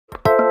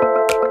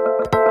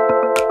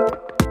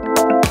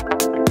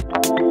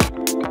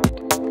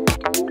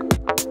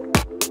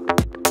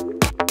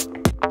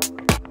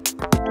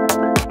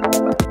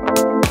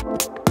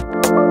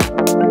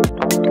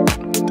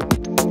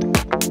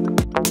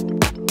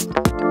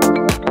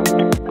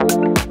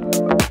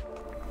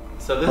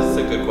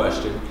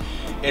question.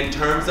 In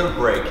terms of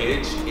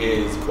breakage,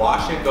 is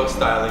wash and go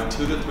styling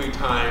 2 to 3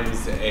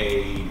 times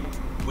a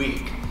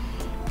week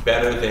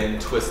better than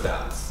twist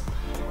outs?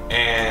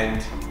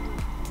 And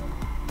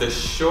the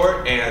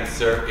short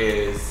answer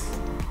is,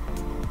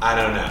 I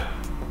don't know.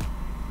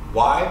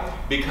 Why?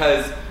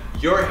 Because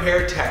your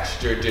hair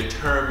texture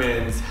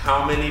determines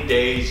how many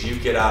days you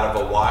get out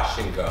of a wash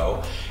and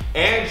go,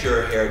 and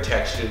your hair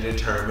texture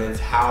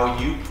determines how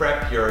you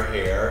prep your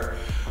hair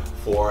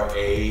for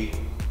a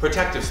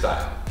protective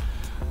style.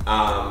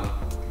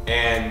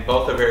 And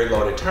both are very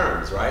loaded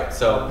terms, right?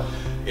 So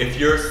if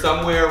you're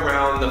somewhere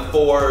around the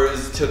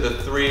 4s to the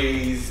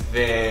 3s,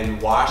 then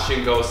wash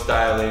and go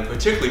styling,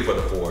 particularly for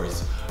the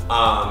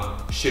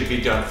 4s, should be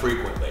done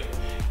frequently.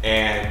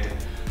 And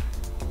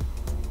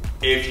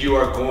if you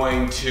are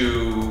going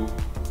to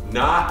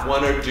not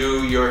want to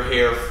do your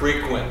hair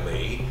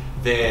frequently,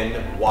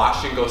 then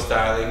wash and go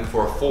styling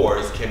for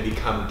 4s can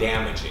become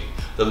damaging.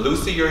 The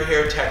looser your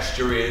hair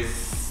texture is,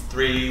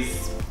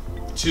 3s,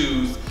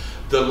 2s,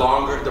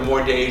 the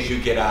more days you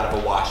get out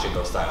of a wash and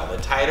go style.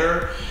 The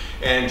tighter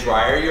and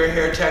drier your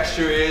hair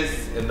texture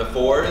is in the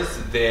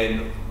 4s,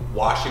 then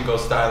wash and go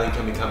styling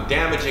can become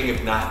damaging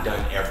if not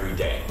done every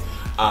day.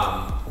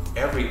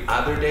 Every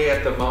other day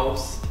at the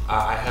most.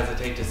 I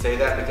hesitate to say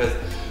that because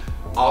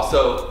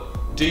also,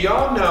 do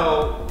y'all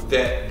know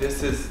that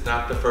this is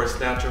not the first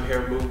natural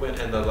hair movement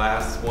and the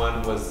last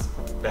one was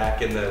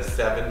back in the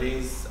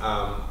 70s?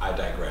 I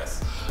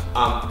digress.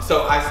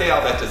 So I say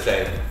all that to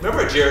say,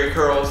 remember Jerry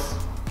curls?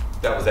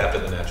 That was after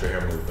the natural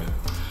hair movement.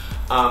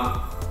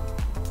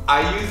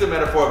 I use the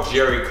metaphor of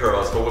Jerry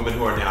curls for women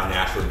who are now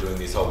naturally doing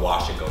these whole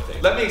wash and go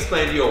things. Let me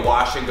explain to you a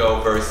wash and go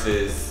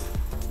versus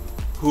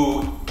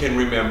who can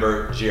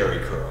remember Jerry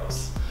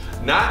curls.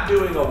 Not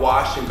doing a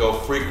wash and go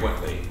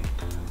frequently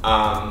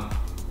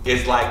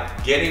is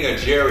like getting a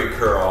Jerry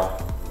curl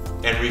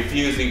and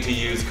refusing to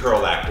use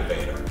curl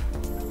activator.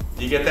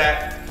 Do you get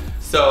that?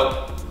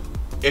 So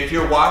if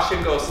your wash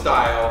and go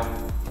style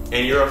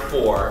and you're a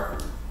 4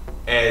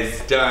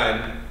 is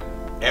done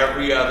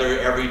every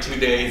 2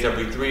 days,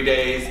 every 3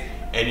 days,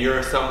 and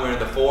you're somewhere in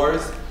the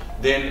 4s,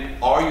 then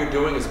all you're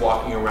doing is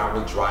walking around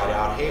with dried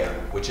out hair,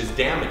 which is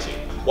damaging.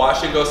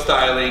 Wash and go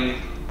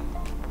styling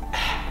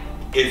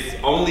is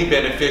only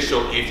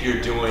beneficial if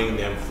you're doing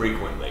them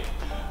frequently.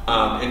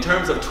 In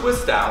terms of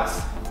twist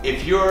outs,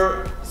 if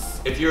you're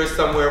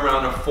somewhere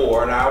around a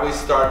 4, and I always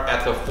start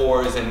at the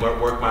 4s and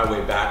work my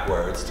way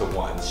backwards to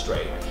 1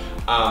 straight.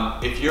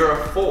 If you're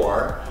a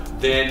 4,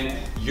 then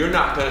you're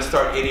not going to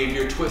start any of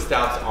your twist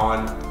outs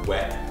on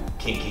wet,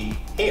 kinky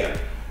hair.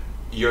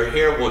 Your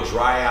hair will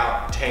dry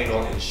out,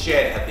 tangle, and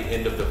shed at the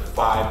end of the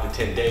 5 to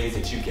 10 days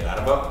that you get out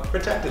of a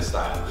protective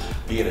style.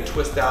 Be it a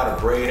twist out, a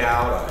braid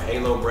out, a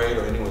halo braid,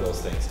 or any of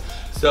those things.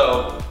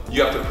 So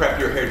you have to prep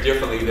your hair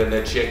differently than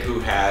the chick who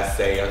has,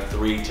 say, a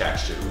 3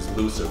 texture, who's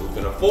looser, who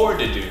can afford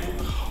to do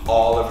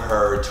all of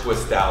her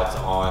twist outs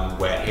on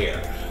wet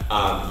hair.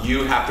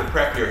 You have to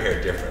prep your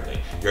hair differently.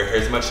 Your hair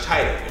is much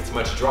tighter, it's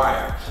much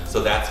drier.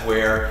 So that's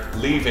where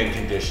leave-in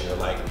conditioner,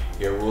 like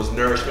Hair Rules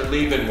Nourishment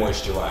Leave-In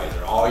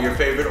Moisturizer, all your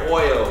favorite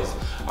oils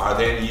are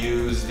then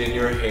used in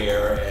your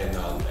hair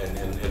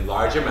in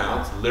large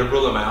amounts,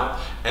 liberal amount,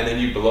 and then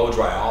you blow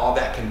dry all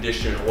that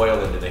conditioner and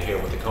oil into the hair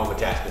with a comb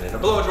attachment and a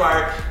blow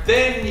dryer.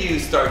 Then you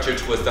start your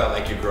twist out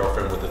like your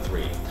girlfriend with a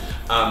 3.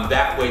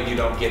 That way you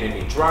don't get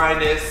any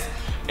dryness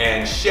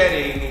and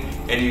shedding,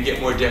 and you get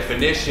more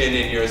definition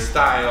in your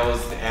styles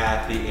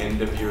at the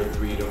end of your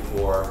 3 to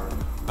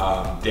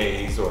 4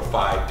 days or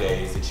 5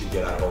 days that you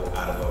get out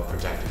of a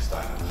protective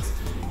style.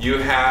 You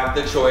have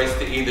the choice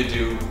to either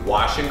do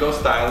wash and go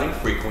styling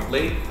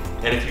frequently,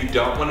 and if you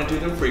don't want to do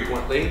them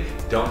frequently,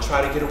 don't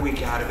try to get a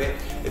week out of it.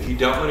 If you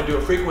don't want to do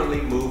it frequently,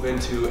 move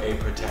into a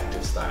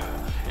protective style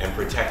and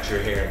protect your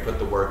hair and put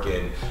the work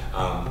in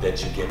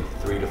that you get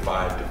 3 to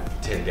 5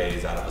 to 10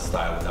 days out of a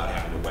style without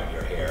having to wet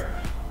your hair.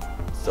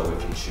 So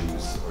if you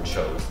choose or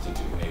chose to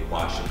do a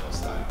wash and go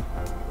style.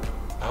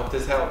 I hope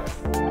this helps.